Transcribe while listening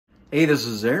Hey, this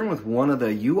is Aaron with one of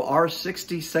the You Are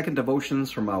 60-second devotions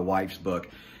from my wife's book.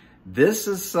 This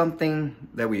is something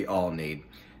that we all need.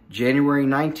 January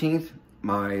 19th,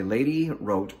 my lady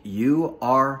wrote, "You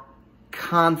are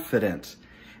confident."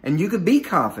 And you could be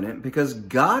confident because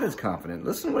God is confident.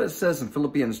 Listen to what it says in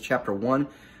Philippians chapter 1,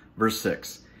 verse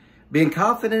 6. "Being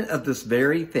confident of this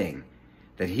very thing,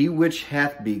 that he which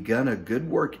hath begun a good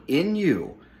work in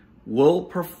you will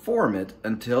perform it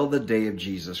until the day of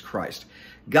Jesus Christ."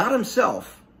 God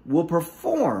himself will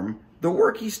perform the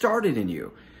work he started in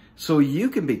you. So you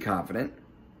can be confident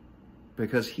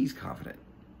because he's confident.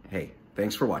 Hey,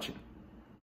 thanks for watching.